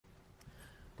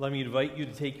Let me invite you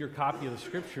to take your copy of the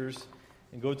Scriptures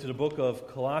and go to the book of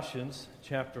Colossians,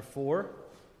 chapter 4.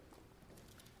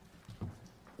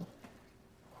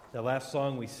 That last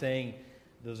song we sang,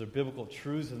 those are biblical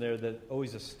truths in there that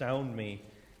always astound me.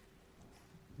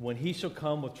 When he shall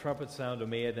come with trumpet sound,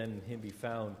 may I then in him be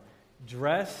found,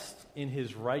 dressed in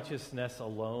his righteousness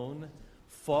alone,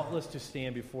 faultless to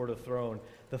stand before the throne.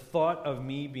 The thought of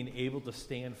me being able to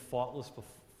stand faultless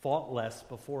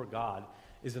before God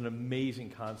is an amazing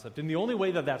concept. And the only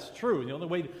way that that's true, the only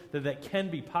way that that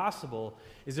can be possible,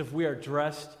 is if we are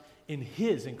dressed in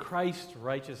Christ's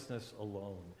righteousness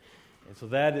alone. And so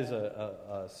that is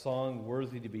a song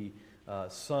worthy to be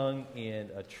sung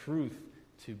and a truth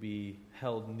to be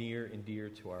held near and dear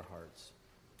to our hearts.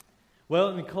 Well,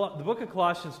 in the book of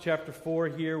Colossians chapter 4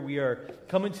 here, we are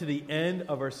coming to the end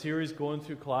of our series going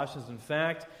through Colossians. In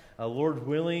fact, Lord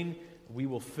willing, we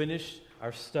will finish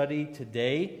our study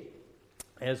today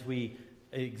as we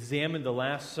examine the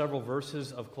last several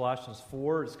verses of Colossians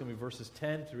 4. It's going to be verses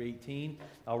 10 through 18.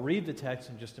 I'll read the text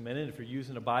in just a minute. If you're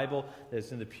using a Bible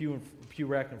that's in the pew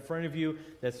rack in front of you,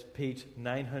 that's page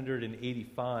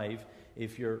 985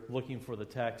 if you're looking for the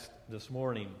text this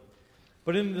morning.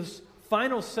 But in this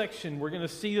final section, we're going to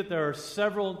see that there are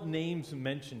several names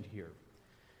mentioned here.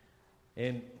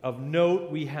 And of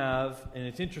note, we have, and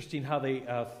it's interesting how they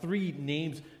three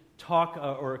names talk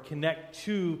or connect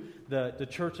to the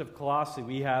church of Colossae.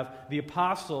 We have the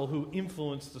apostle who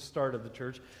influenced the start of the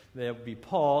church. That would be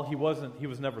Paul. He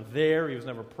was never there. He was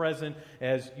never present,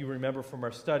 as you remember from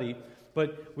our study.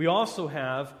 But we also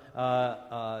have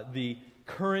the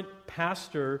current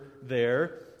pastor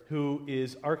there, who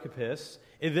is Archippus.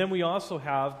 And then we also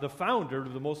have the founder,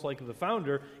 the most likely the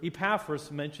founder,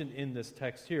 Epaphras, mentioned in this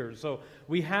text here. So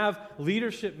we have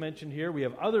leadership mentioned here. We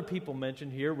have other people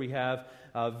mentioned here. We have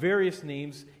various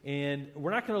names. And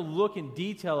we're not going to look in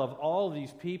detail of all of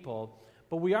these people,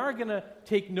 but we are going to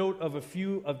take note of a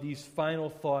few of these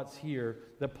final thoughts here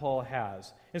that Paul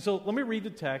has. And so let me read the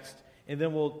text, and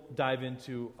then we'll dive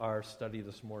into our study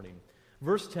this morning.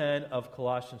 Verse 10 of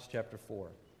Colossians chapter 4.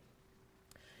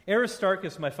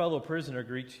 Aristarchus, my fellow prisoner,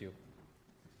 greets you.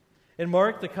 And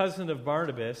Mark, the cousin of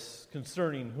Barnabas,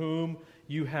 concerning whom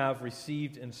you have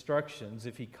received instructions,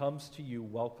 if he comes to you,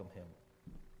 welcome him.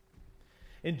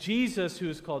 And Jesus, who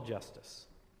is called Justus.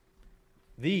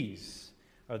 These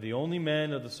are the only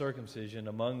men of the circumcision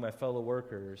among my fellow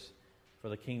workers for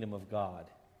the kingdom of God,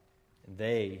 and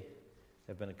they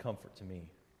have been a comfort to me.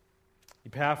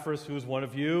 Epaphras, who is one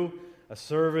of you, a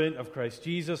servant of Christ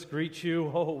Jesus, greets you,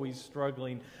 always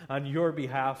struggling on your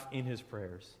behalf in his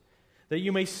prayers, that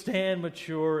you may stand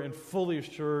mature and fully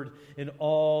assured in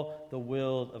all the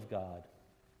will of God.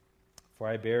 For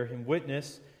I bear him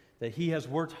witness that he has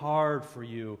worked hard for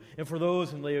you and for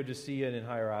those in Laodicea and in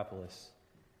Hierapolis.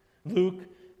 Luke,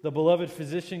 the beloved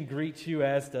physician, greets you,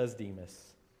 as does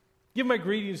Demas. Give my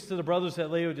greetings to the brothers at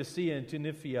Laodicea and to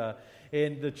Nymphaea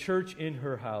and the church in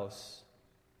her house.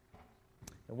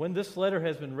 And when this letter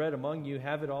has been read among you,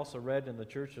 have it also read in the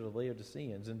church of the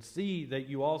Laodiceans, and see that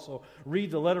you also read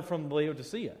the letter from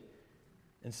Laodicea.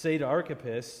 And say to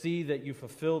Archippus, see that you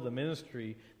fulfill the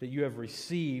ministry that you have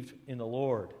received in the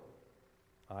Lord.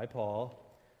 I, Paul,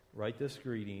 write this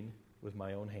greeting with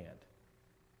my own hand.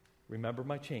 Remember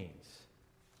my chains.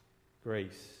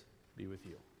 Grace be with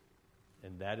you.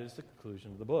 And that is the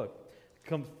conclusion of the book.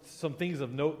 Some things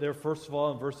of note there. First of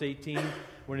all, in verse 18,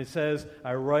 when it says,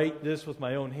 I write this with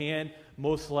my own hand,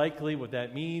 most likely what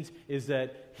that means is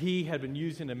that he had been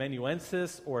using an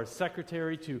amanuensis or a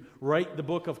secretary to write the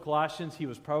book of Colossians. He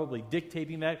was probably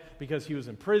dictating that because he was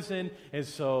in prison, and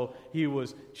so he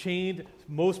was chained,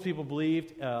 most people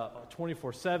believed,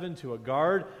 24/7 to a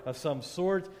guard of some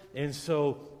sort, and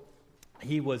so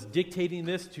he was dictating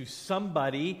this to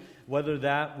somebody, whether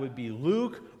that would be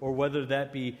Luke or whether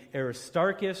that be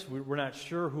Aristarchus. We're not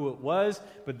sure who it was,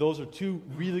 but those are two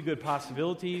really good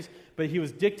possibilities. But he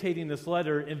was dictating this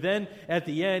letter, and then at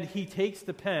the end, he takes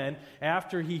the pen.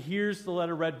 After he hears the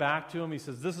letter read back to him, he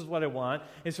says, this is what I want.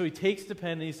 And so he takes the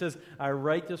pen and he says, I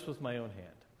write this with my own hand.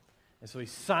 And so he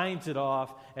signs it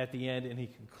off at the end, and he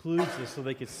concludes this so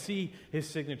they could see his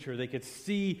signature. They could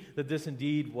see that this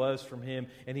indeed was from him.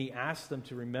 And he asks them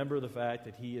to remember the fact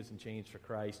that he isn't changed for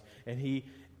Christ. And he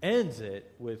ends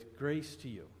it with grace to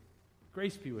you.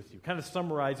 Grace be with you. Kind of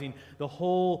summarizing the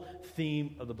whole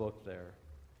theme of the book there.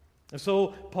 And so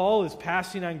Paul is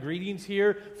passing on greetings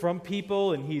here from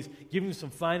people, and he's giving some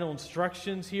final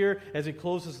instructions here as he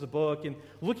closes the book. And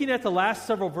looking at the last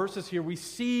several verses here, we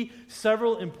see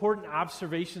several important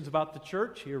observations about the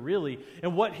church here, really,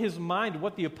 and what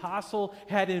the apostle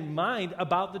had in mind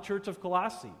about the church of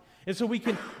Colossae. And so we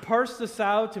can parse this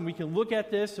out and we can look at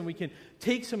this and we can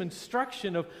take some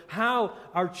instruction of how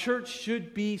our church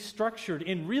should be structured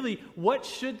and really what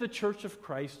should the church of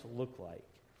Christ look like.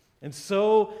 And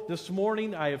so this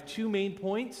morning I have two main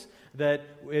points that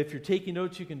if you're taking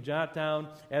notes you can jot down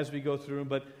as we go through them.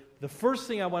 But the first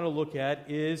thing I want to look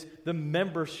at is the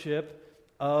membership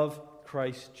of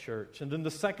Christ Church. And then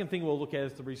the second thing we'll look at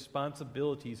is the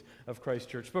responsibilities of Christ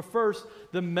Church. But first,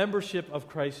 the membership of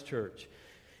Christ Church.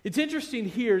 It's interesting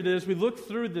here that as we look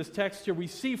through this text here, we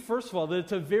see, first of all, that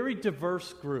it's a very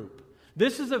diverse group.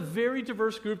 This is a very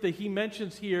diverse group that he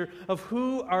mentions here of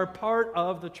who are part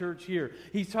of the church here.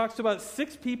 He talks about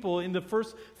 6 people in the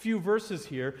first few verses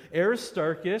here: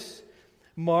 Aristarchus,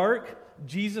 Mark,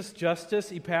 Jesus,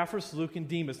 Justus, Epaphras, Luke, and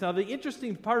Demas. Now, the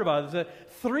interesting part about it is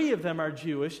that 3 of them are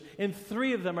Jewish and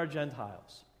 3 of them are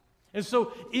Gentiles. And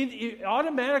so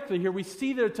automatically here we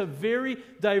see that it's a very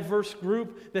diverse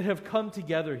group that have come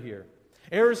together here.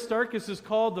 Aristarchus is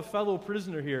called the fellow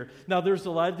prisoner here. Now, there's a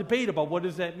lot of debate about what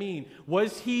does that mean.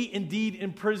 Was he indeed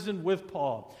imprisoned with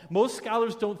Paul? Most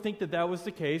scholars don't think that that was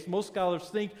the case. Most scholars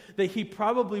think that he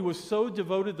probably was so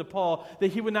devoted to Paul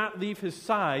that he would not leave his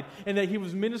side and that he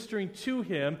was ministering to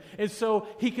him, and so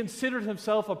he considered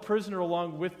himself a prisoner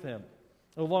along with him.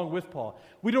 Along with Paul.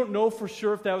 We don't know for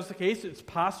sure if that was the case. It's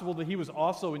possible that he was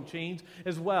also in chains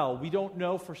as well. We don't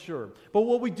know for sure. But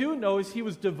what we do know is he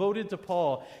was devoted to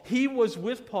Paul. He was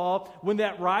with Paul when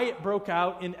that riot broke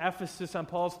out in Ephesus on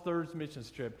Paul's 3rd mission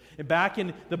trip. And back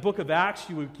in the book of Acts,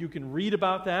 you can read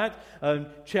about that,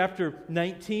 chapter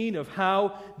 19, of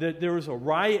how there was a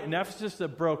riot in Ephesus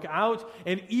that broke out.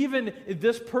 And even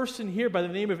this person here by the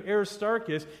name of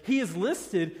Aristarchus, he is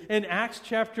listed in Acts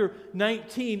chapter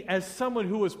 19 as someone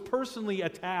who was personally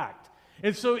attacked.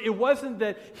 And so it wasn't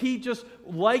that he just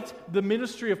liked the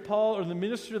ministry of Paul or the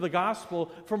ministry of the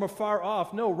gospel from afar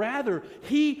off. No, rather,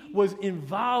 he was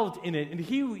involved in it, and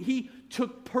he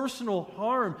took personal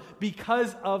harm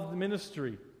because of the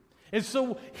ministry. And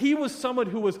so he was someone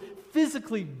who was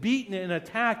physically beaten and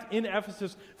attacked in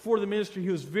Ephesus for the ministry.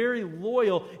 He was very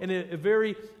loyal and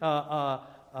very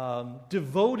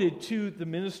devoted to the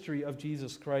ministry of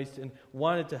Jesus Christ and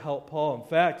wanted to help Paul. In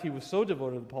fact, he was so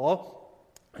devoted to Paul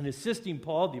and assisting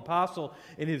Paul, the apostle,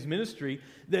 in his ministry,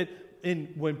 that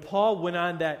when Paul went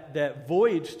on that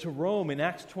voyage to Rome in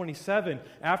Acts 27,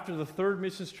 after the 3rd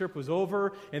mission trip was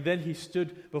over, and then he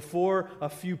stood before a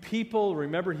few people.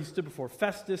 Remember, he stood before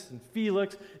Festus and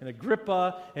Felix and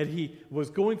Agrippa, and he was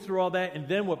going through all that. And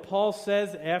then what Paul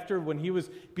says after, when he was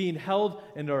being held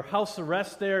in their house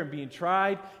arrest there and being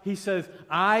tried, he says,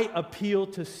 "I appeal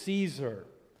to Caesar."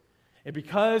 And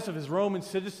because of his Roman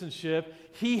citizenship,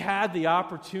 he had the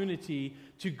opportunity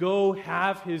to go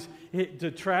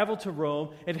to travel to Rome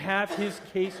and have his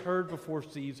case heard before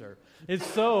Caesar. And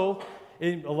so,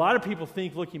 a lot of people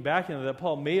think, looking back into that,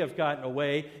 Paul may have gotten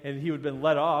away and he would have been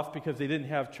let off because they didn't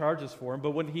have charges for him.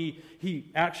 But when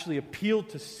he actually appealed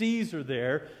to Caesar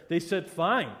there, they said,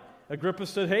 fine. Agrippa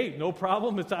said, hey, no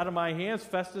problem, it's out of my hands.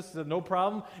 Festus said, no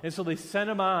problem. And so they sent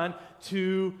him on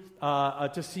to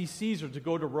see Caesar, to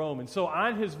go to Rome. And so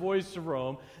on his voyage to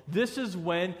Rome, this is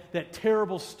when that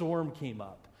terrible storm came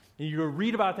up. And you can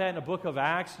read about that in the book of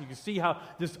Acts. You can see how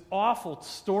this awful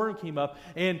storm came up,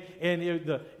 and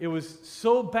it was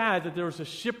so bad that there was a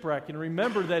shipwreck. And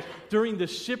remember that during the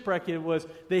shipwreck,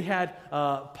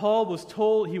 Paul was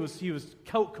told he was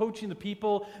coaching the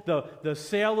people. The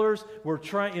sailors were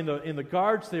trying in the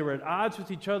guards. They were at odds with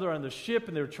each other on the ship,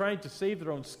 and they were trying to save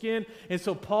their own skin. And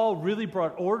so Paul really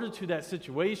brought order to that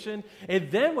situation. And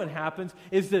then what happens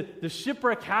is that the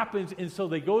shipwreck happens, and so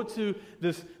they go to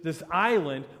this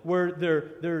island where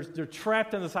they're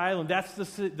trapped on this island. That's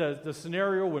the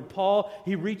scenario when Paul,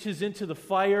 he reaches into the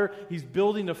fire, he's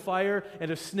building the fire,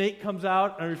 and a snake comes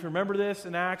out. I don't know if you remember this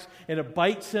in Acts, and it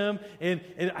bites him. And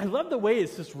I love the way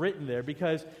it's just written there,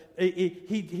 because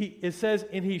it says,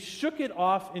 and he shook it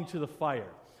off into the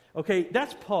fire. Okay,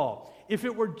 that's Paul. If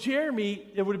it were Jeremy,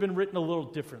 it would have been written a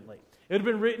little differently. It would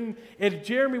have been written, and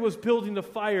Jeremy was building the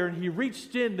fire, and he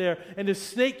reached in there, and the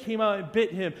snake came out and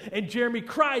bit him, and Jeremy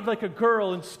cried like a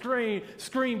girl and screamed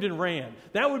and ran.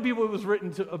 That would be what was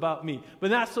written about me.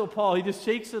 But not so Paul. He just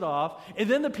shakes it off, and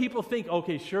then the people think,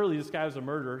 okay, surely this guy was a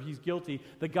murderer. He's guilty.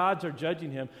 The gods are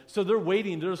judging him. So they're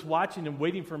waiting. They're just watching him,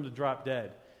 waiting for him to drop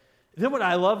dead. And then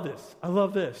I love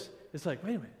this. It's like,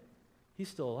 wait a minute. He's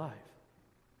still alive.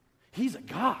 He's a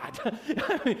god.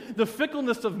 I mean, the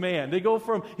fickleness of man. They go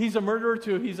from he's a murderer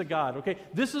to he's a god. Okay,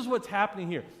 this is what's happening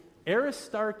here.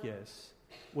 Aristarchus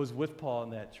was with Paul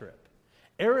on that trip.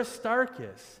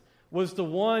 Aristarchus was the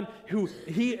one who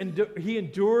he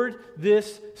endured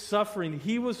this suffering.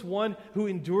 He was one who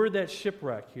endured that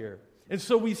shipwreck here. And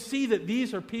so we see that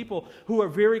these are people who are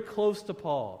very close to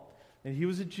Paul. And he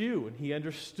was a Jew, and he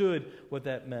understood what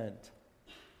that meant.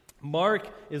 Mark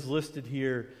is listed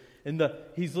here,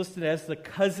 he's listed as the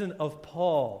cousin of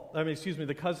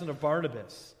the cousin of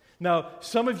Barnabas. Now,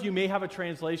 some of you may have a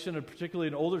translation, and particularly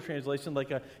an older translation,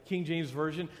 like a King James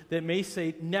Version, that may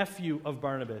say nephew of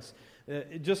Barnabas.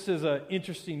 Just as an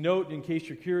interesting note, in case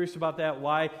you're curious about that,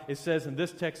 why it says in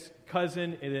this text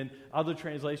cousin, and in other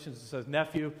translations it says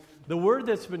nephew. The word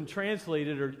that's been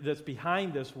translated, or that's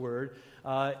behind this word,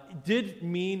 did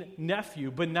mean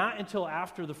nephew, but not until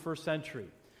after the first century.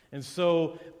 And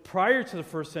so prior to the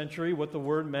first century, what the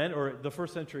word meant, or the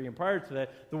first century and prior to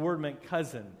that, the word meant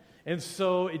cousin. And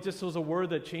so it just was a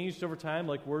word that changed over time,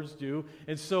 like words do.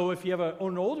 And so if you have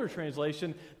an older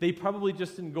translation, they probably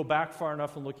just didn't go back far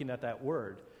enough in looking at that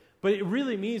word. But it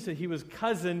really means that he was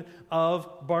cousin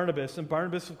of Barnabas. And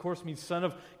Barnabas, of course, means son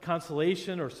of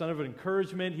consolation or son of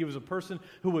encouragement. He was a person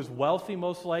who was wealthy,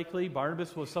 most likely.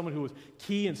 Barnabas was someone who was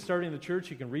key in starting the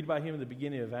church. You can read about him in the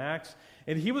beginning of Acts.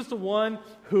 And he was the one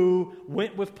who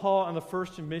went with Paul on the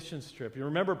first missions trip. You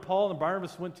remember Paul and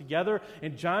Barnabas went together,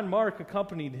 and John Mark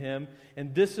accompanied him.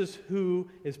 And this is who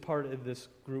is part of this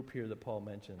group here that Paul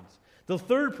mentions. The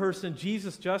third person,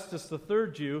 Jesus Justus, the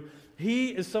third Jew, he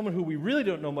is someone who we really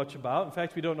don't know much about. In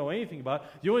fact, we don't know anything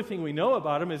about. The only thing we know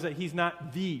about him is that he's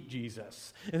not the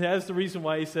Jesus. And that's the reason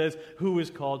why he says, who is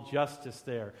called Justus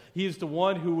there. He is the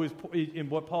one who is, in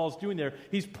what Paul's doing there,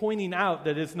 he's pointing out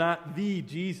that it's not the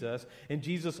Jesus. And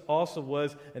Jesus also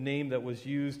was a name that was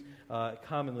used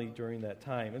commonly during that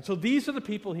time. And so these are the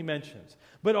people he mentions.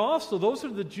 But also, those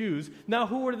are the Jews. Now,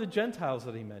 who are the Gentiles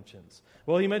that he mentions?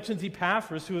 Well, he mentions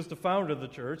Epaphras, who is the founder of the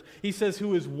church. He says,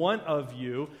 who is one of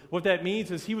you. What that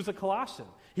means is he was a Colossian.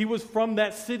 He was from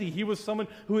that city. He was someone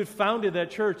who had founded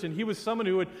that church, and he was someone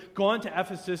who had gone to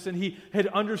Ephesus, and he had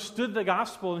understood the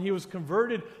gospel, and he was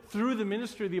converted through the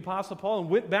ministry of the Apostle Paul and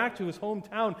went back to his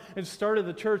hometown and started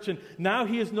the church, and now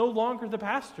he is no longer the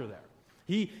pastor there.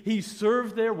 He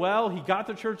served there well, he got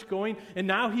the church going, and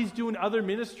now he's doing other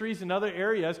ministries in other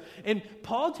areas. And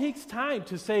Paul takes time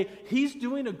to say he's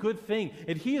doing a good thing,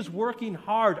 and he is working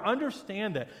hard.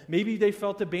 Understand that. Maybe they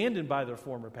felt abandoned by their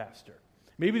former pastor.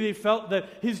 Maybe they felt that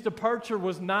his departure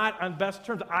was not on best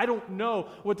terms. I don't know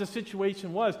what the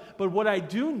situation was, but what I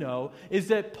do know is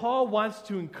that Paul wants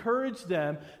to encourage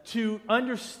them to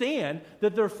understand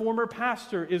that their former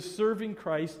pastor is serving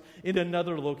Christ in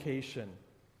another location.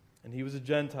 And he was a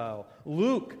Gentile.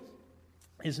 Luke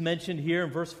is mentioned here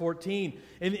in verse 14.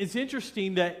 And it's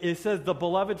interesting that it says the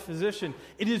beloved physician.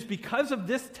 It is because of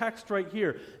this text right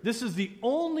here. This is the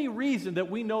only reason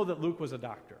that we know that Luke was a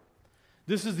doctor.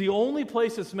 This is the only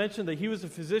place that's mentioned that he was a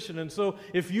physician. And so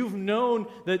if you've known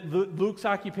that Luke's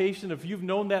occupation, if you've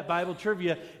known that Bible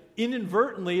trivia,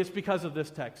 inadvertently it's because of this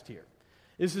text here.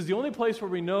 This is the only place where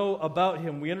we know about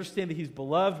him. We understand that he's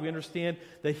beloved. We understand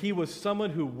that he was someone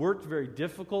who worked very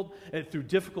difficult and through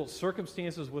difficult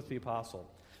circumstances with the apostle.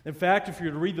 In fact, if you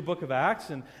were to read the book of Acts,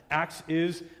 and Acts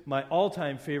is my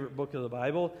all-time favorite book of the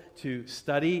Bible to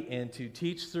study and to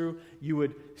teach through, you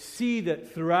would see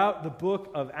that throughout the book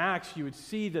of Acts, you would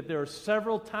see that there are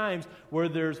several times where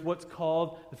there's what's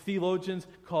called, the theologians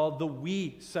called the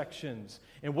we sections.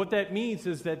 And what that means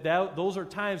is that those are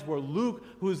times where Luke,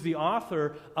 who is the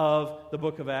author of the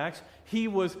book of Acts, he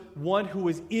was one who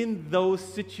was in those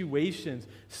situations.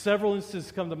 Several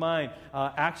instances come to mind.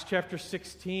 Acts chapter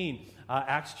 16,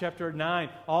 Acts chapter 9.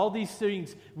 All these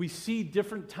things, we see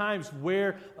different times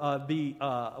where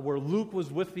Luke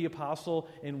was with the apostle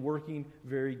and working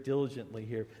very diligently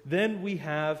here. Then we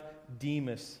have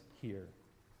Demas here.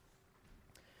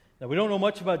 Now, we don't know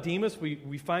much about Demas.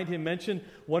 We find him mentioned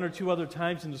one or two other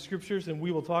times in the Scriptures, and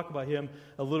we will talk about him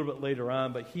a little bit later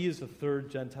on, but he is the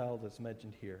third Gentile that's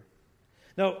mentioned here.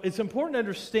 Now, it's important to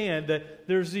understand that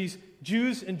there's these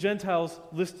Jews and Gentiles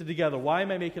listed together. Why am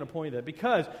I making a point of that?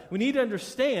 Because we need to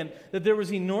understand that there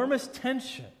was enormous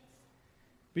tension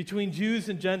between Jews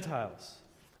and Gentiles.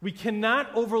 We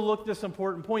cannot overlook this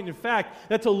important point. In fact,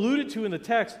 that's alluded to in the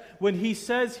text when he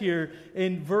says here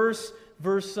in verse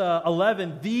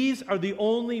 11, these are the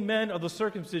only men of the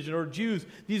circumcision, or Jews.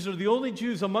 These are the only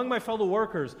Jews among my fellow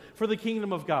workers for the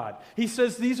kingdom of God. He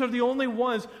says these are the only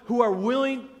ones who are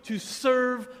willing to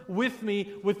serve with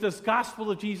me with this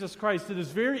gospel of Jesus Christ that is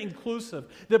very inclusive,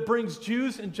 that brings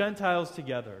Jews and Gentiles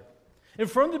together. And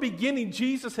from the beginning,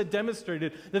 Jesus had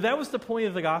demonstrated that that was the point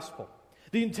of the gospel.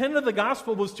 The intent of the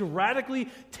gospel was to radically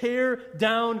tear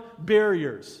down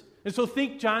barriers And so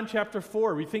think John chapter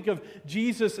 4. We think of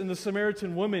Jesus and the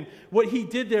Samaritan woman. What he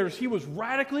did there is he was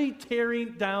radically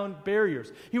tearing down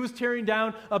barriers. He was tearing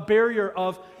down a barrier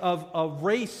of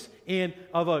race and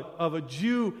of a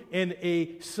Jew and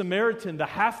a Samaritan, the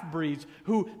half-breeds,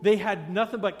 who they had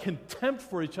nothing but contempt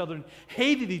for each other and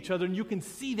hated each other. And you can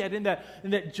see that in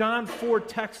that John 4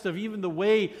 text of even the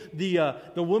way the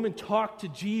woman talked to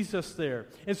Jesus there.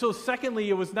 And so secondly,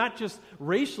 it was not just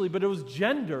racially, but it was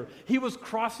gender. He was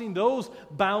crossing those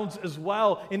bounds as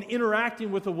well and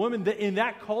interacting with a woman that in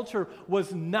that culture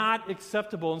was not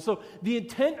acceptable. And so the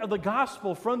intent of the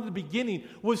gospel from the beginning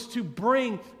was to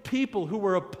bring people who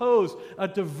were opposed, a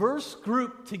diverse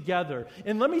group together.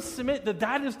 And let me submit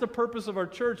that is the purpose of our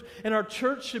church. And our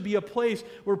church should be a place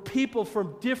where people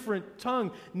from different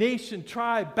tongue, nation,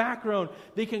 tribe, background,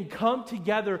 they can come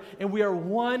together and we are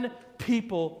one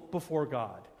people before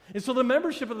God. And so the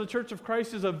membership of the Church of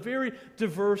Christ is a very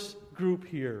diverse group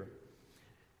here.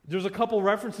 There's a couple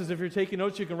references, if you're taking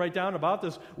notes, you can write down about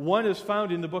this. One is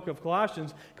found in the book of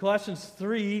Colossians. Colossians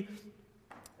 3,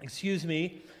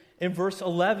 in verse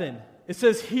 11. It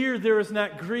says, here there is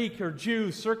not Greek or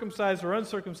Jew, circumcised or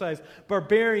uncircumcised,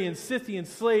 barbarian, Scythian,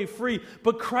 slave, free,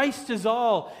 but Christ is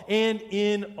all and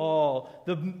in all.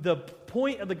 The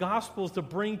point of the gospel is to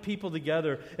bring people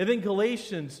together. And then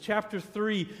Galatians chapter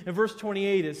 3 and verse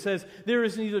 28, it says, there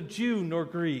is neither Jew nor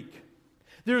Greek.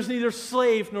 There is neither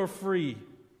slave nor free.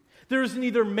 There is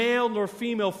neither male nor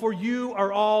female, for you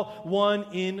are all one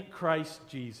in Christ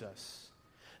Jesus.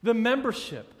 The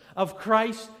membership of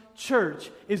Christ's church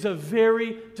is a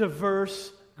very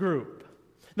diverse group.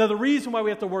 Now, the reason why we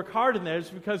have to work hard in that is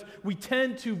because we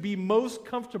tend to be most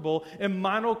comfortable in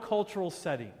monocultural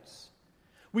settings.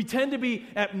 We tend to be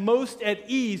at most at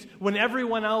ease when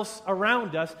everyone else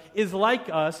around us is like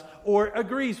us or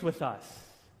agrees with us.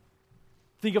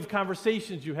 Think of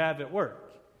conversations you have at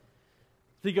work.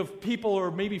 Think of people or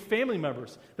maybe family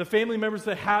members, the family members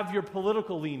that have your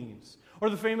political leanings, or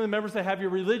the family members that have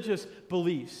your religious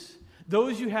beliefs.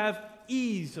 Those you have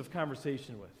ease of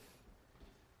conversation with.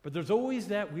 But there's always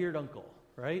that weird uncle,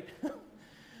 right?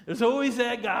 There's always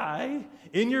that guy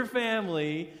in your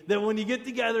family that when you get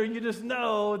together, you just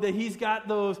know that he's got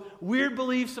those weird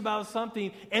beliefs about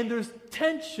something, and there's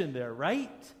tension there,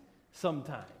 right?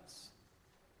 Sometimes.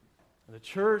 And the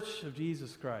Church of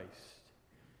Jesus Christ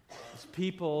is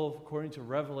people, according to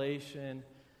Revelation,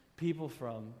 people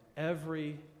from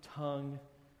every tongue,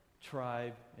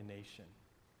 tribe, and nation.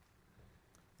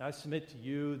 I submit to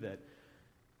you that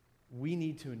we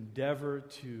need to endeavor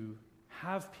to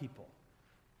have people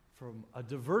from a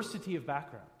diversity of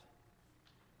background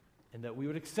and that we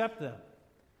would accept them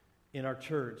in our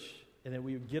church and that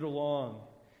we would get along.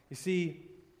 You see,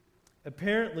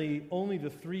 apparently only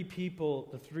the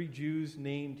three Jews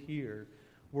named here,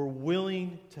 were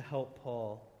willing to help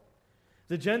Paul.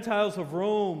 The Gentiles of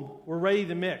Rome were ready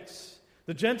to mix.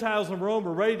 The Gentiles in Rome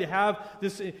were ready to have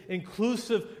this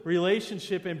inclusive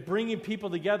relationship and bringing people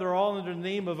together all under the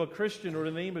name of a Christian or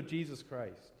the name of Jesus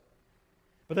Christ.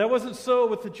 But that wasn't so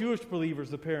with the Jewish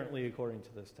believers, apparently, according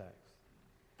to this text.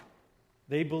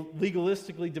 They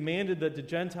legalistically demanded that the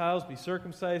Gentiles be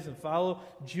circumcised and follow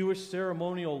Jewish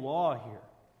ceremonial law here.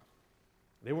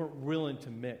 They weren't willing to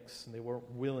mix, and they weren't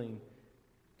willing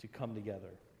to come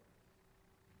together.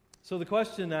 So the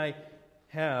question I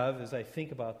have as I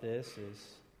think about this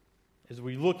is, as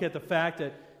we look at the fact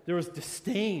that there was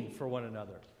disdain for one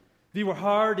another. They were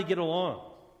hard to get along.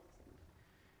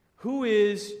 Who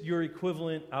is your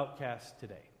equivalent outcast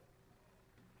today?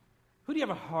 Who do you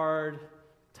have a hard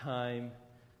time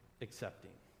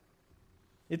accepting?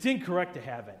 It's incorrect to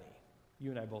have any. You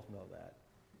and I both know that.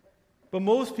 But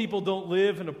most people don't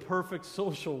live in a perfect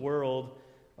social world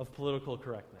of political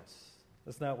correctness.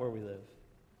 That's not where we live.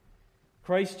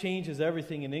 Christ changes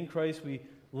everything, and in Christ we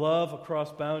love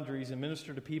across boundaries and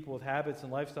minister to people with habits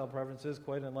and lifestyle preferences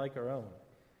quite unlike our own.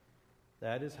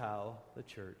 That is how the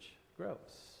church grows.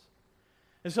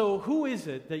 And so, who is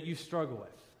it that you struggle with?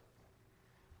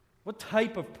 What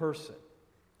type of person?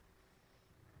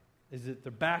 Is it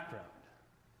their background?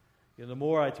 You know, the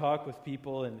more I talk with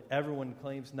people, and everyone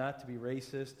claims not to be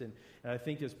racist, and I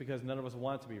think it's because none of us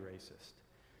want to be racist.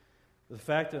 The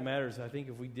fact of the matter is, I think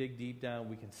if we dig deep down,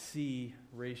 we can see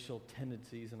racial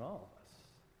tendencies in all of us.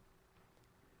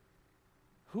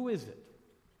 Who is it?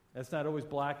 That's not always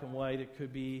black and white. It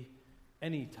could be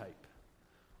any type.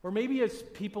 Or maybe it's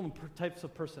people in types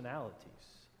of personalities.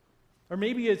 Or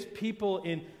maybe it's people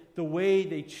in the way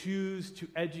they choose to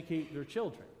educate their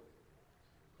children.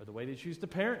 Or the way they choose to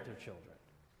parent their children.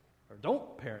 Or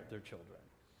don't parent their children.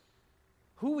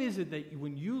 Who is it that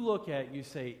when you look at, you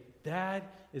say, that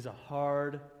is a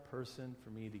hard person for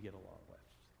me to get along with.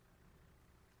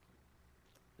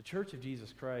 The Church of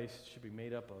Jesus Christ should be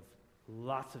made up of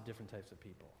lots of different types of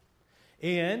people.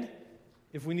 And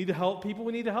if we need to help people,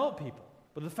 we need to help people.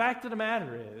 But the fact of the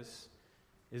matter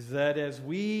is that as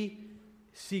we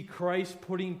see Christ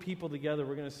putting people together,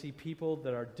 we're going to see people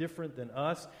that are different than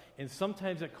us, and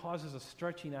sometimes it causes a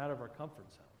stretching out of our comfort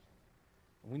zone.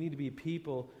 We need to be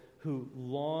people who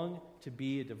long to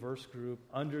be a diverse group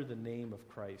under the name of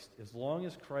Christ. As long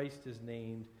as Christ is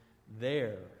named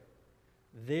there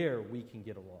we can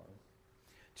get along.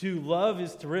 To love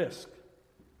is to risk.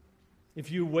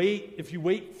 If you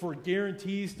wait for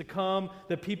guarantees to come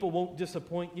that people won't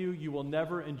disappoint you, you will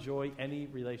never enjoy any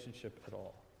relationship at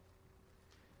all.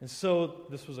 And so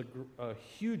this was a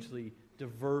hugely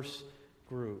diverse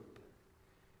group.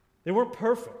 They weren't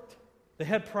perfect. They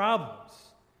had problems.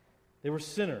 They were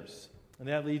sinners. And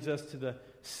that leads us to the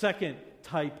second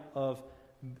type of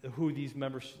who these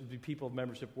the people of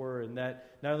membership were, and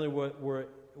that not only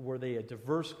were they a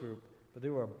diverse group, but they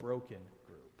were a broken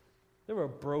group. They were a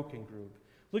broken group.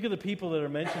 Look at the people that are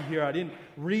mentioned here. I didn't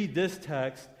read this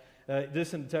text,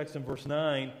 this in the text in verse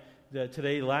 9.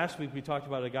 Today, last week, we talked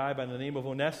about a guy by the name of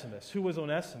Onesimus. Who was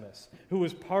Onesimus? Who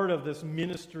was part of this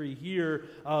ministry here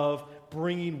of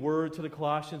bringing word to the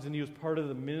Colossians, and he was part of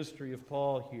the ministry of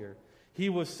Paul here. He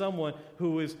was someone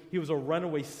he was a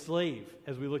runaway slave,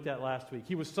 as we looked at last week.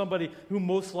 He was somebody who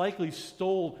most likely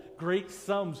stole great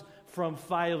sums from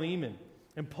Philemon.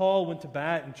 And Paul went to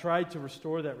bat and tried to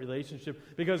restore that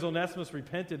relationship because Onesimus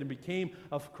repented and became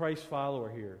a Christ follower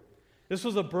here. This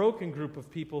was a broken group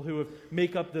of people who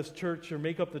make up this church or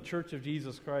make up the church of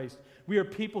Jesus Christ. We are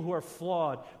people who are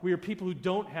flawed. We are people who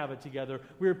don't have it together.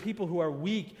 We are people who are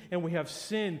weak, and we have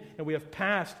sin, and we have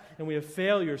past, and we have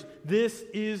failures. This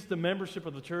is the membership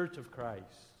of the church of Christ.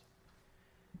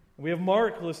 We have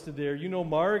Mark listed there. You know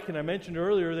Mark, and I mentioned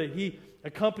earlier that he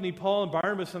accompanied Paul and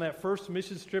Barnabas on that first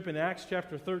mission trip in Acts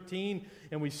chapter 13,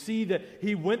 and we see that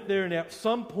he went there, and at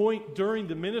some point during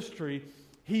the ministry,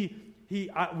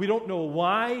 we don't know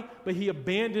why, but he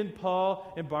abandoned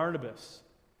Paul and Barnabas.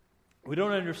 We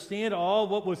don't understand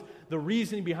what was the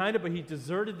reasoning behind it, but he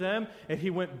deserted them and he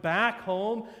went back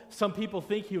home. Some people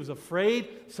think he was afraid.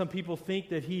 Some people think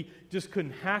that he just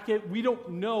couldn't hack it. We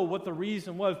don't know what the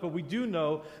reason was, but we do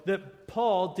know that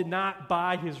Paul did not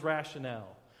buy his rationale.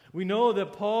 We know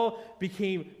that Paul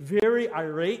became very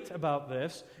irate about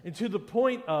this, and to the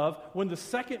point of when the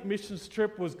second missions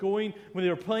trip was going, when they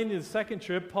were planning the second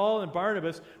trip, Paul and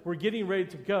Barnabas were getting ready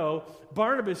to go.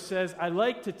 Barnabas says, "I'd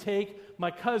like to take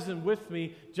my cousin with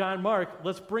me, John Mark.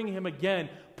 Let's bring him again."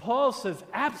 Paul says,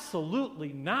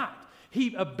 "Absolutely not.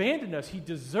 He abandoned us. He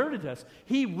deserted us.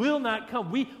 He will not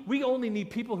come. We only need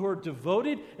people who are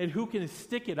devoted and who can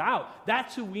stick it out.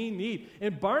 That's who we need."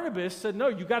 And Barnabas said, "No,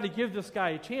 you got to give this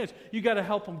guy a chance. You got to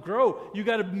help him grow. You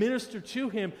got to minister to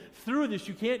him through this.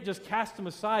 You can't just cast him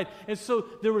aside." And so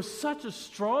there was such a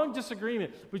strong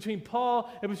disagreement between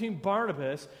Paul and between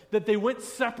Barnabas that they went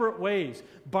separate ways.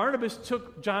 Barnabas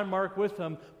took John Mark with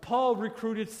him. Paul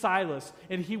recruited Silas,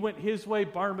 and he went his way.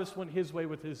 Barnabas went his way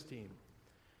with his team.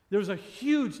 There was a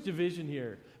huge division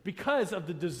here because of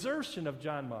the desertion of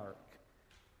John Mark.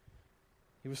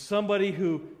 He was somebody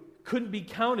who couldn't be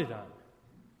counted on.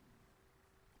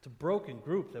 It's a broken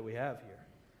group that we have here.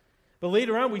 But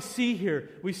later on we see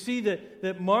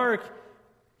that Mark,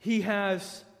 he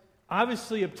has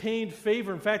obviously obtained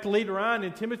favor. In fact, later on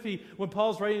in Timothy, when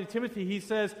Paul's writing to Timothy, he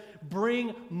says,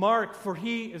 "Bring Mark, for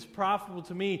he is profitable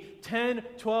to me." 10,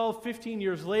 12, 15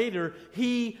 years later,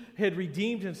 he had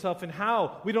redeemed himself. And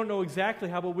how? We don't know exactly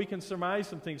how, but we can surmise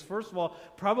some things. First of all,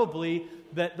 probably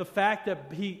that the fact that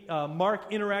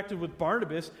Mark interacted with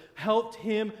Barnabas helped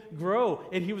him grow,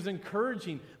 and he was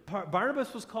encouraging.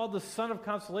 Barnabas was called the son of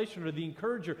consolation, or the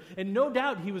encourager, and no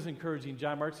doubt he was encouraging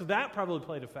John Mark, so that probably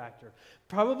played a factor.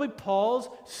 Probably Paul's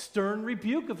stern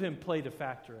rebuke of him played a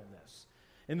factor in this.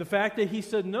 And the fact that he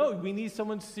said, "No, we need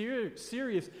someone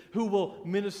serious who will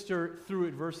minister through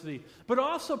adversity." But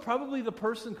also probably the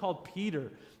person called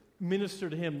Peter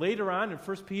ministered to him. Later on in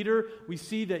 1 Peter, we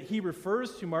see that he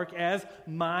refers to Mark as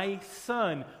 "my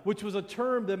son," which was a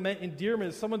term that meant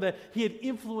endearment, someone that he had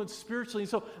influenced spiritually. And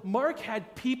so Mark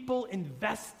had people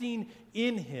investing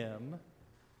in him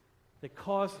that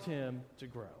caused him to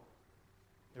grow.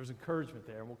 There was encouragement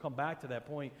there, and we'll come back to that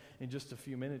point in just a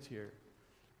few minutes here.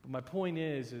 But my point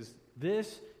is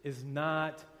this is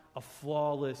not a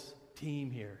flawless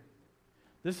team here.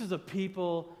 This is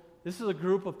a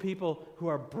group of people who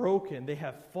are broken. They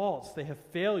have faults, they have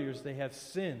failures, they have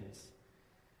sins.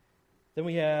 Then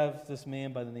we have this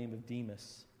man by the name of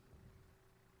Demas.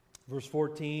 Verse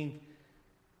 14,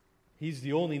 He's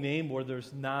the only name where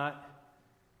there's not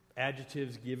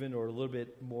adjectives given or a little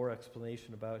bit more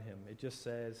explanation about him. It just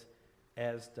says,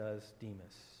 as does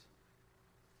Demas.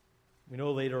 We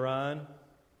know later on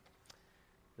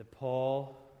that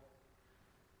Paul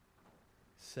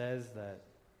says that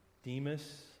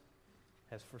Demas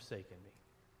has forsaken me.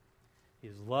 He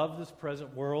has loved this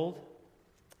present world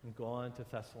and gone to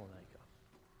Thessalonica.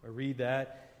 I read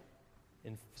that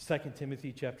in 2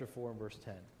 Timothy chapter 4 and verse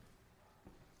 10.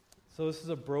 So this is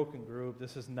a broken group.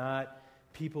 This is not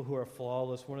people who are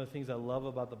flawless. One of the things I love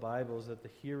about the Bible is that the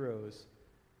heroes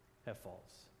have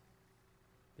faults.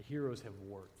 The heroes have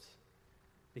warts.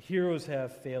 The heroes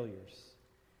have failures.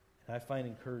 And I find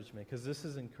encouragement, because this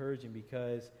is encouraging,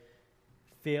 because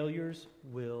failures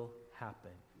will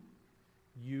happen.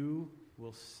 You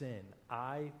will sin.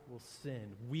 I will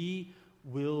sin. We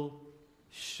will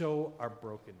show our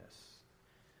brokenness.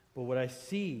 But what I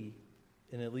see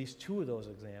in at least two of those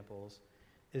examples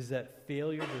is that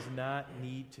failure does not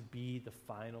need to be the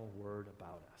final word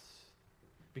about us.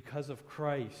 Because of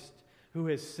Christ, who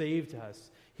has saved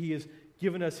us, He has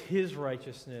given us His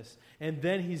righteousness, and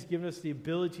then He's given us the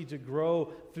ability to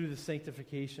grow through the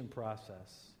sanctification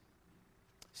process.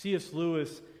 C.S.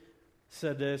 Lewis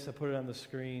said this, I put it on the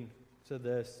screen, said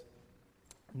this: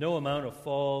 no amount of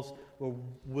falls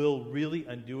will really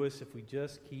undo us if we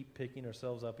just keep picking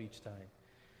ourselves up each time.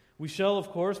 We shall, of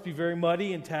course, be very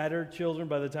muddy and tattered children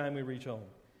by the time we reach home.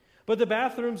 But the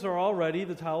bathrooms are all ready,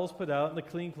 the towels put out, and the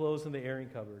clean clothes in the airing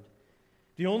cupboard.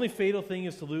 The only fatal thing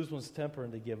is to lose one's temper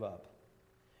and to give up.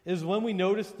 It is when we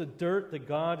notice the dirt that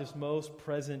God is most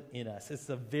present in us. It's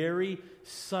the very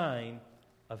sign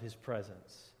of His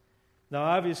presence. Now,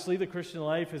 obviously, the Christian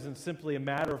life isn't simply a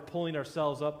matter of pulling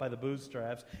ourselves up by the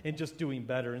bootstraps and just doing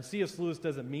better. And C.S. Lewis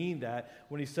doesn't mean that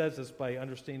when he says this by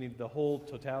understanding the whole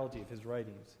totality of his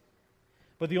writings.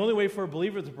 But the only way for a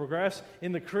believer to progress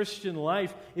in the Christian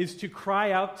life is to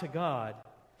cry out to God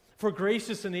for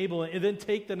gracious enablement and then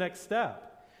take the next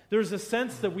step. There's a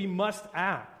sense that we must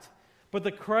act, but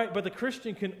the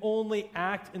Christian can only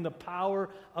act in the power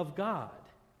of God.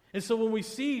 And so when we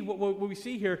see what we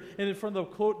see here, and in front of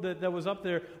the quote that was up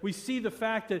there, we see the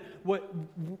fact that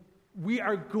we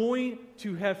are going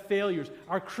to have failures.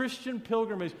 Our Christian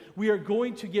pilgrimage, we are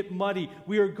going to get muddy.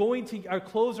 Our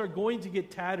clothes are going to get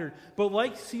tattered. But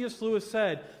like C.S. Lewis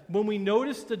said, when we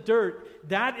notice the dirt,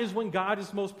 that is when God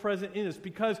is most present in us,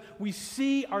 because we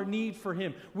see our need for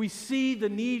Him. We see the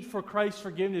need for Christ's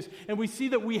forgiveness, and we see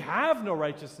that we have no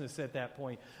righteousness at that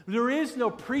point. There is no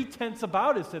pretense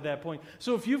about us at that point.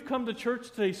 So if you've come to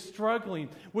church today struggling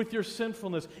with your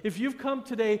sinfulness, if you've come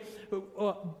today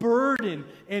burdened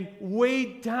and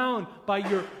weighed down by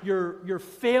your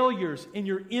failures and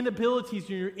your inabilities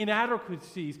and your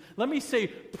inadequacies, let me say,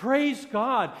 praise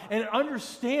God and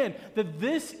understand that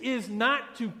this is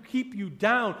not to keep you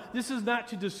down. This is not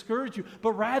to discourage you,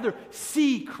 but rather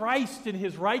see Christ in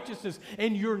His righteousness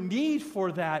and your need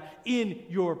for that in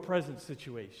your present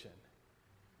situation.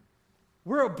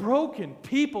 We're a broken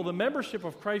people. The membership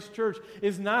of Christ Church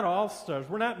is not all-stars.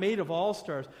 We're not made of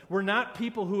all-stars. We're not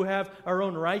people who have our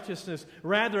own righteousness.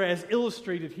 Rather, as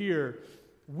illustrated here,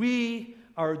 we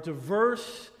are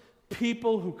diverse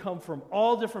people who come from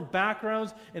all different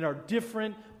backgrounds and are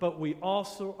different, but we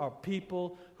also are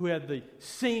people who have the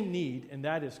same need, and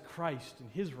that is Christ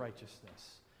and His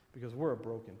righteousness, because we're a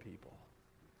broken people.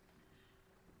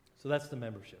 So that's the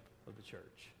membership of the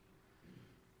church.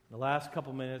 In the last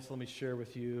couple minutes, let me share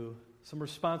with you some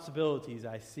responsibilities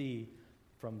I see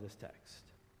from this text.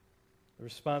 The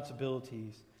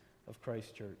responsibilities of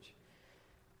Christ Church.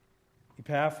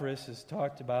 Epaphras is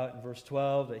talked about in verse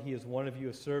 12, that he is one of you,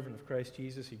 a servant of Christ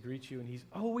Jesus. He greets you, and he's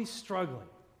always struggling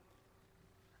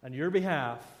on your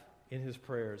behalf in his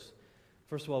prayers.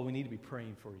 First of all, we need to be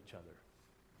praying for each other.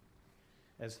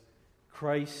 As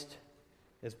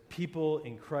people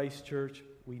in Christ Church,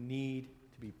 we need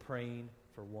to be praying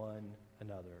for one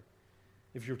another.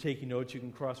 If you're taking notes, you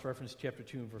can cross-reference chapter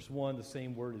 2 and verse 1. The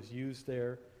same word is used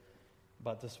there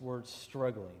about this word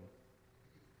struggling.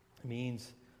 It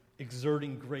means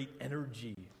exerting great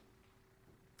energy.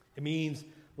 It means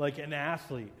like an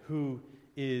athlete who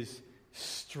is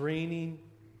straining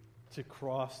to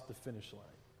cross the finish line.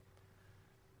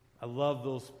 I love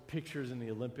those pictures in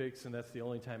the Olympics, and that's the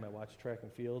only time I watch track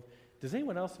and field. Does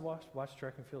anyone else watch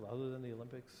track and field other than the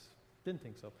Olympics? Didn't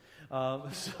think so.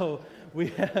 So we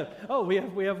have one. We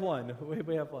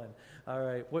have one. All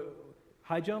right.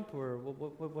 High jump or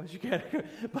what you category?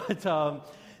 But so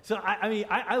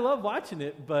I love watching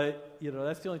it, but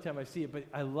that's the only time I see it. But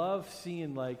I love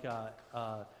seeing like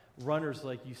runners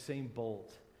like Usain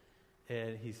Bolt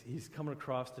And he's coming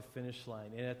across the finish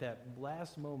line. And at that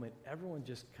last moment, everyone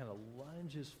just kind of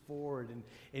lunges forward.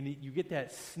 And you get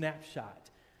that snapshot.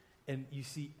 And you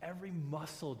see every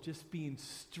muscle just being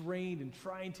strained and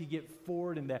trying to get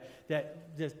forward and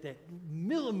that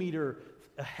millimeter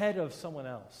ahead of someone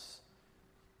else.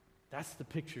 That's the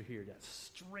picture here. That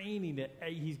straining. That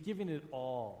he's giving it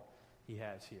all he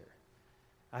has here.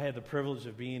 I had the privilege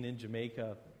of being in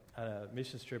Jamaica on a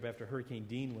missions trip after Hurricane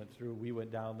Dean went through. We went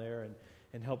down there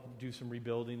and helped do some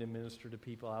rebuilding and minister to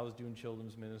people. I was doing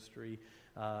children's ministry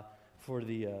for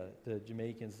the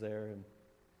Jamaicans there.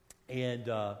 And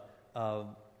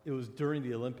it was during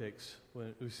the Olympics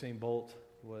when Usain Bolt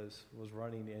was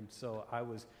running. And so I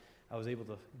was able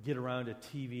to get around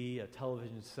a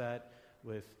television set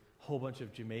with a whole bunch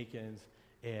of Jamaicans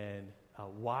and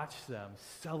watch them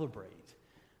celebrate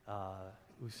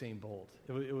Usain Bolt.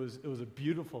 It was a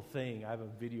beautiful thing. I have a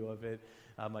video of it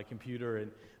on my computer,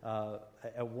 and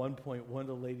at one point, one of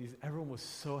the ladies, everyone was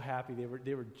so happy.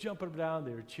 They were jumping up and down,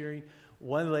 they were cheering.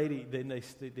 One lady, then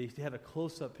they had a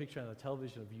close-up picture on the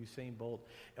television of Usain Bolt,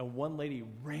 and one lady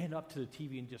ran up to the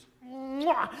TV and just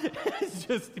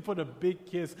put a big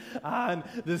kiss on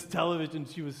this television.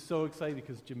 She was so excited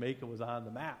because Jamaica was on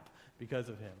the map because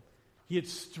of him. He had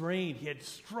strained, he had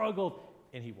struggled,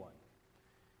 and he won.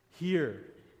 Here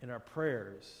in our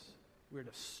prayers, we're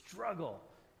to struggle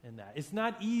in that. It's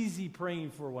not easy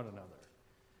praying for one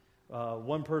another.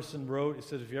 One person wrote, it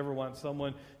says, if you ever want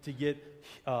someone to get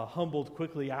humbled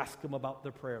quickly, ask them about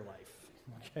their prayer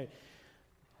life. Okay?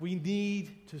 We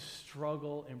need to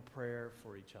struggle in prayer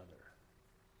for each other.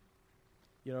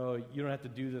 You know, you don't have to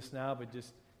do this now, but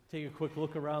just take a quick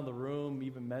look around the room,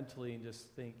 even mentally, and just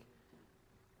think,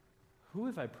 who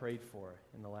have I prayed for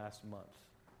in the last month?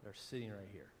 They're sitting right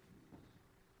here.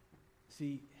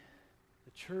 See,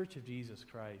 the Church of Jesus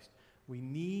Christ, we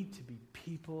need to be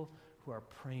people who are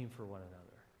praying for one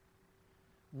another.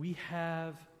 We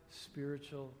have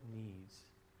spiritual needs.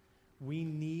 We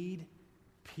need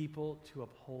people to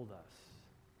uphold us.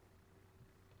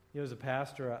 You know, as a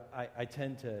pastor, I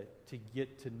tend to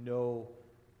get to know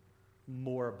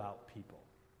more about people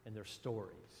and their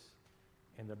stories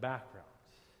and their backgrounds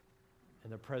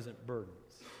and their present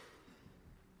burdens.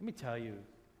 Let me tell you,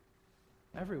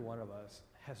 every one of us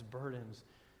has burdens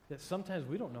that sometimes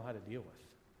we don't know how to deal with.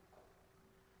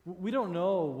 We don't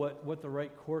know what the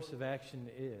right course of action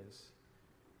is.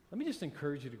 Let me just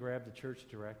encourage you to grab the church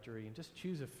directory and just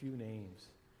choose a few names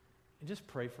and just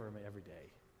pray for them every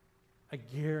day. I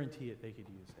guarantee it, they could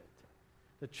use it.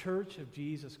 The Church of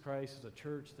Jesus Christ is a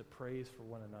church that prays for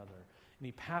one another. And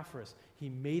Epaphras, he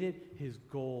made it his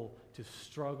goal to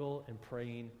struggle in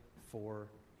praying for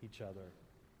each other.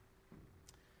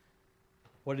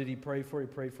 What did he pray for? He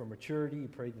prayed for maturity. He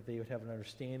prayed that they would have an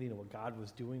understanding of what God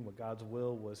was doing, what God's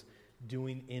will was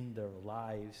doing in their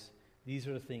lives. These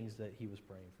are the things that he was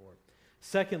praying for.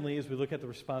 Secondly, as we look at the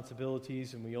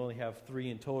responsibilities, and we only have 3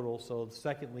 in total, so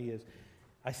secondly is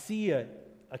I see a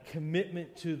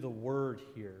commitment to the word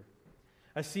here.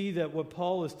 I see that what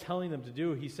Paul is telling them to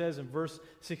do, he says in verse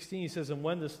 16, he says, and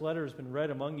when this letter has been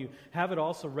read among you, have it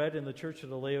also read in the church of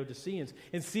the Laodiceans,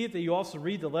 and see it that you also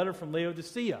read the letter from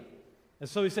Laodicea. And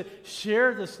so he said,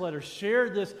 share this letter, share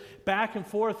this back and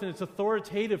forth, and it's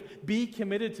authoritative. Be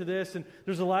committed to this. And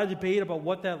there's a lot of debate about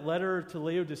what that letter to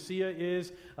Laodicea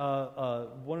is.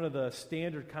 One of the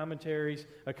standard commentators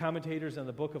on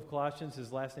the book of Colossians,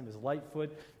 his last name is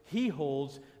Lightfoot. He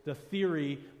holds the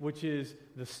theory, which is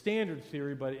the standard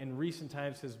theory, but in recent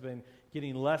times has been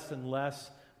getting less and less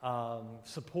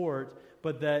support,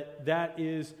 but that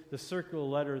is the circular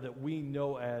letter that we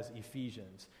know as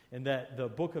Ephesians, and that the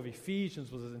book of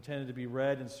Ephesians was intended to be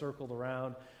read and circled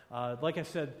around. Like I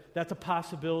said, that's a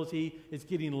possibility. It's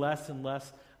getting less and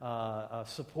less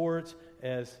support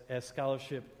as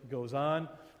scholarship goes on.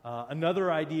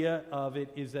 Another idea of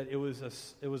it is that it was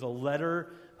a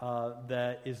letter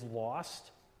that is lost.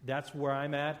 That's where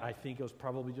I'm at. I think it was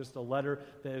probably just a letter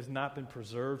that has not been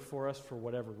preserved for us for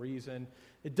whatever reason.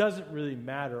 It doesn't really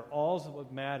matter. All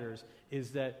that matters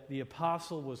is that the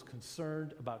apostle was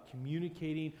concerned about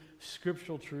communicating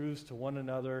scriptural truths to one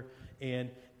another,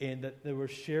 and that they were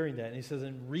sharing that. And he says,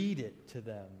 and read it to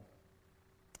them.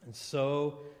 And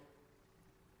so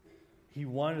he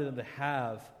wanted them to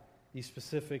have these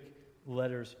specific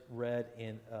letters read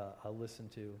and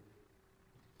listened to.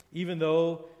 Even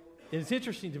though, and it's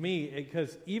interesting to me,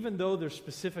 because even though there's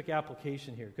specific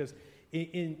application here, because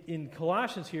in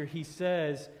Colossians here, he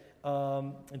says,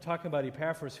 and talking about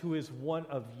Epaphras, who is one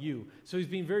of you. So he's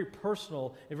being very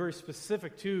personal and very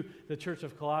specific to the church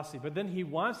of Colossae. But then he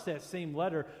wants that same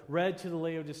letter read to the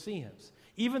Laodiceans.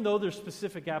 Even though there's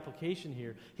specific application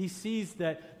here, he sees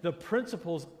that the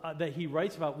principles that he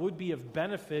writes about would be of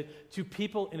benefit to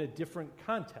people in a different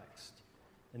context.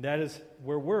 And that is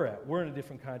where we're at. We're in a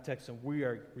different context, and we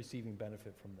are receiving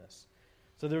benefit from this.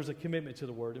 So there's a commitment to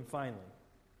the Word. And finally,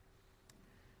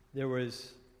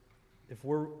 if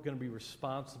we're going to be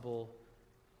responsible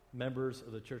members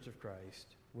of the Church of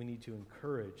Christ, we need to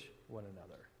encourage one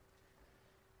another.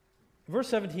 In verse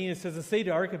 17, it says, "And say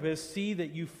to Archippus, see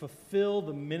that you fulfill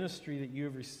the ministry that you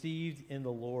have received in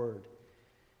the Lord."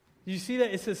 Did you see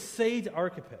that? It says, say to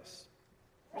Archippus.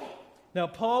 Now,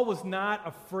 Paul was not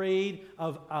afraid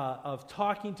of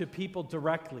talking to people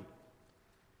directly.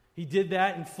 He did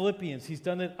that in Philippians. He's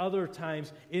done it other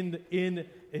times in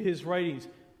his writings.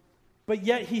 But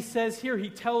yet he says here, he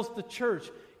tells the church,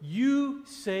 you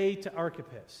say to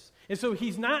Archippus. And so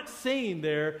he's not saying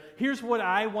there, here's what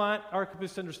I want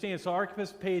Archippus to understand. So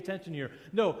Archippus, pay attention here.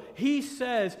 No, he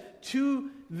says to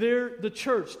the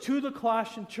church, to the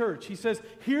Colossian church, he says,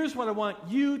 here's what I want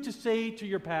you to say to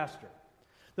your pastor.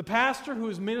 The pastor who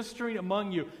is ministering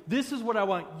among you, this is what I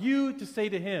want you to say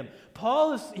to him.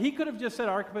 He could have just said,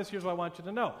 Archippus, here's what I want you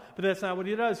to know. But that's not what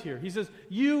he does here. He says,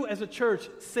 you as a church,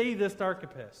 say this to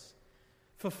Archippus.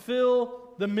 Fulfill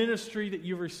the ministry that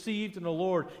you've received in the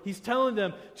Lord. He's telling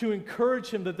them to encourage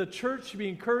him, that the church should be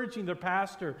encouraging their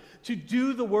pastor to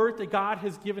do the work that God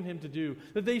has given him to do,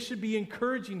 that they should be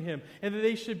encouraging him, and that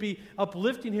they should be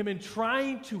uplifting him and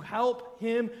trying to help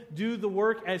him do the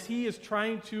work as he is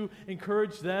trying to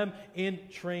encourage them and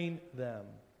train them.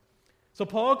 So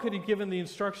Paul could have given the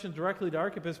instruction directly to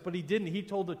Archippus, but he didn't. He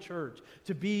told the church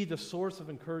to be the source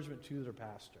of encouragement to their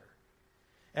pastor,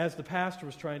 as the pastor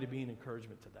was trying to be an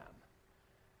encouragement to them.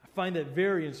 I find that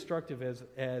very instructive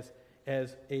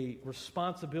as a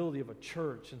responsibility of a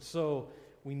church. And so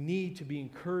we need to be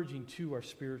encouraging to our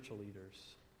spiritual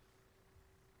leaders.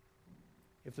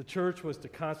 If the church was to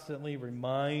constantly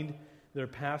remind their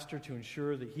pastor to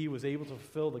ensure that he was able to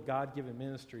fulfill the God-given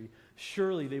ministry,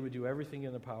 surely they would do everything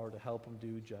in their power to help him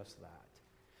do just that.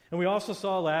 And we also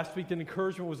saw last week that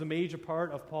encouragement was a major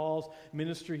part of Paul's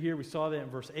ministry here. We saw that in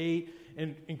verse 8.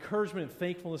 And encouragement and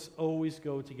thankfulness always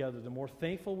go together. The more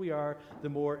thankful we are, the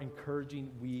more encouraging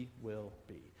we will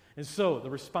be. And so, the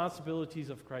responsibilities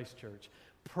of Christ Church: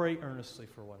 pray earnestly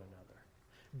for one another.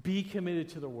 Be committed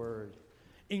to the Word.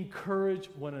 Encourage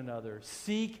one another.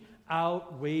 Seek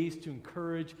out ways to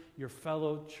encourage your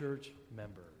fellow church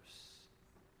members,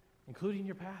 including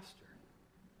your pastor.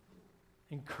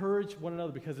 Encourage one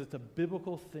another because it's a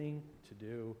biblical thing to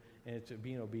do, and it's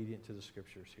being obedient to the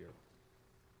Scriptures here.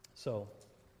 So,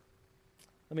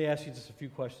 let me ask you just a few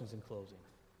questions in closing.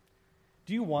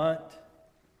 Do you want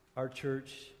our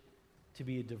church to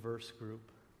be a diverse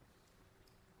group?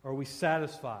 Or are we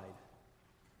satisfied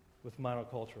with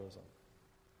monoculturalism?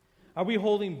 Are we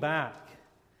holding back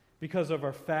because of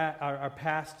our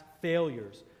past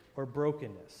failures or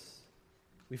brokenness?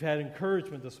 We've had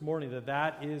encouragement this morning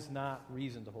that is not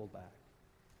reason to hold back.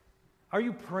 Are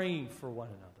you praying for one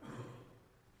another?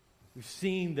 We've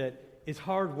seen that it's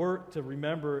hard work to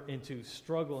remember and to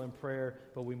struggle in prayer,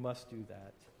 but we must do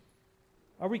that.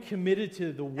 Are we committed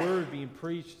to the Word being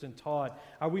preached and taught?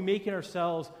 Are we making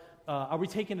ourselves, are we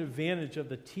taking advantage of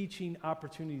the teaching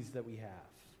opportunities that we have?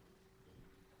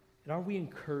 And are we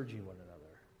encouraging one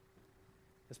another?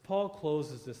 As Paul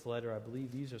closes this letter, I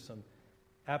believe these are some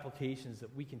applications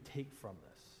that we can take from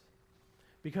this.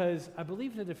 Because I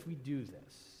believe that if we do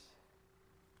this,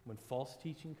 when false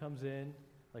teaching comes in,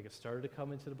 like it started to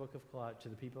come into the book of to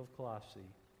the people of Colossae,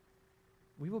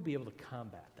 we will be able to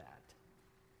combat that.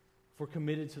 If we're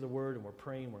committed to the Word and we're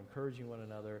praying, we're encouraging one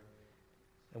another,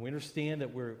 and we understand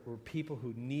that we're people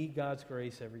who need God's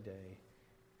grace every day,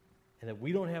 and that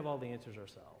we don't have all the answers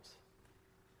ourselves,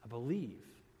 I believe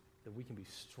that we can be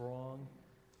strong,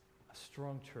 a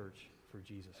strong church for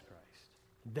Jesus Christ.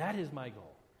 That is my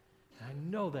goal. And I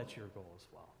know that's your goal as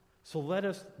well. So let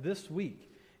us, this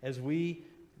week, as we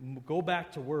go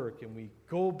back to work and we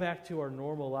go back to our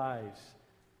normal lives,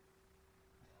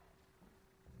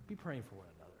 be praying for one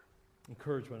another.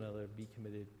 Encourage one another. Be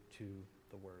committed to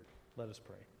the Word. Let us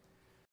pray.